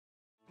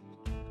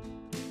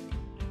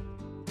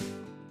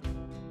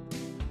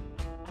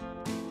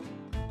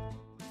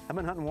I've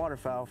been hunting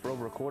waterfowl for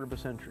over a quarter of a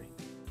century.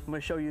 I'm going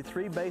to show you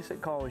 3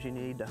 basic calls you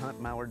need to hunt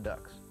mallard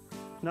ducks.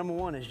 Number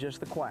 1 is just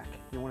the quack.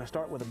 You want to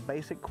start with a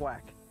basic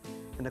quack.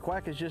 And the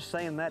quack is just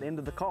saying that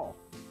into the call.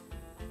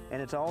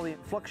 And it's all the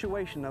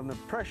fluctuation of the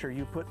pressure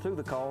you put through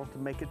the call to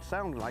make it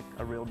sound like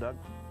a real duck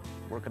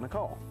working the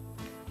call.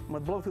 I'm going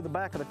to blow through the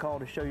back of the call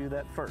to show you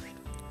that first.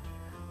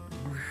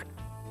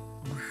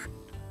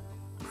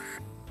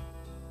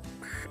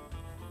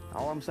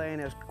 All I'm saying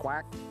is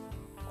quack,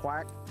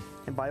 quack,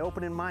 and by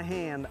opening my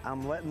hand,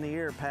 I'm letting the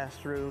air pass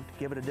through to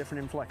give it a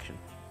different inflection.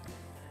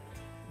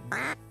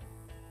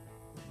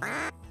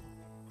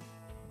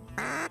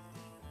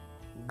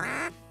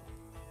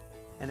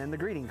 And then the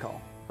greeting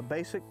call, a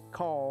basic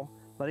call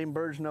letting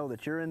birds know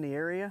that you're in the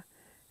area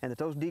and that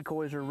those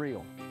decoys are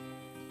real.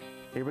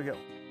 Here we go.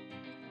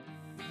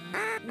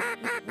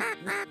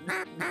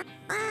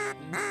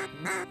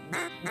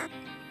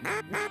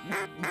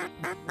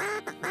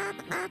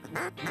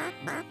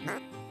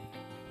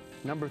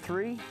 Number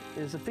 3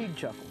 is the feed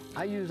chuckle.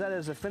 I use that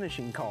as a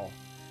finishing call.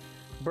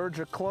 Birds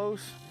are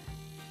close.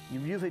 You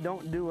usually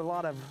don't do a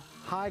lot of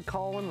high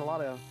calling, a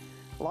lot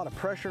of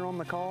pressure on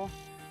the call.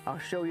 I'll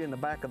show you in the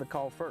back of the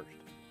call first.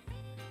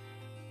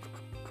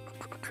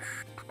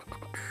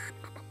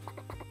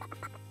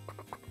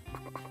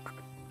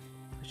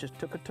 It's just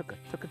tuka tuka,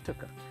 tuka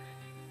tuka.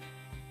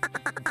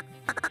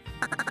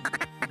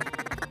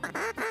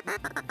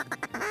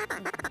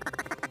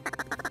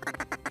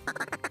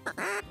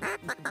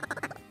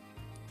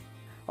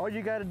 All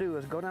you got to do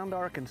is go down to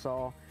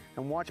Arkansas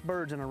and watch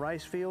birds in a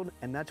rice field,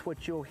 and that's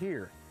what you'll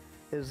hear,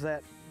 is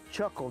that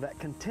chuckle, that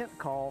content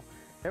call.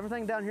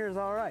 Everything down here is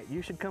all right.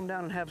 You should come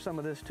down and have some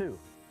of this too.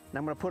 Now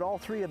I'm going to put all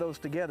 3 of those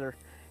together,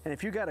 and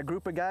if you got a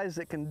group of guys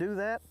that can do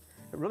that,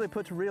 it really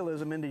puts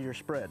realism into your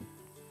spread.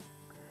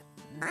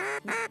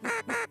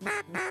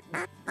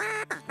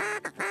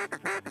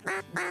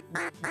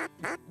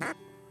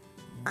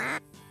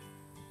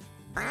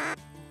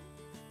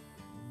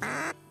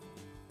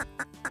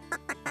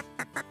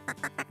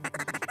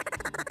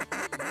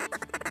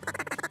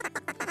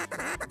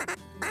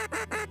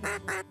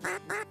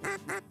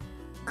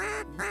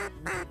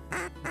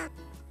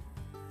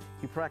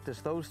 You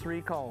practice those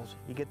 3 calls,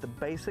 you get the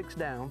basics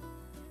down,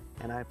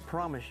 and I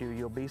promise you,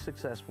 you'll be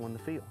successful in the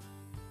field.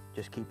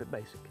 Just keep it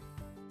basic.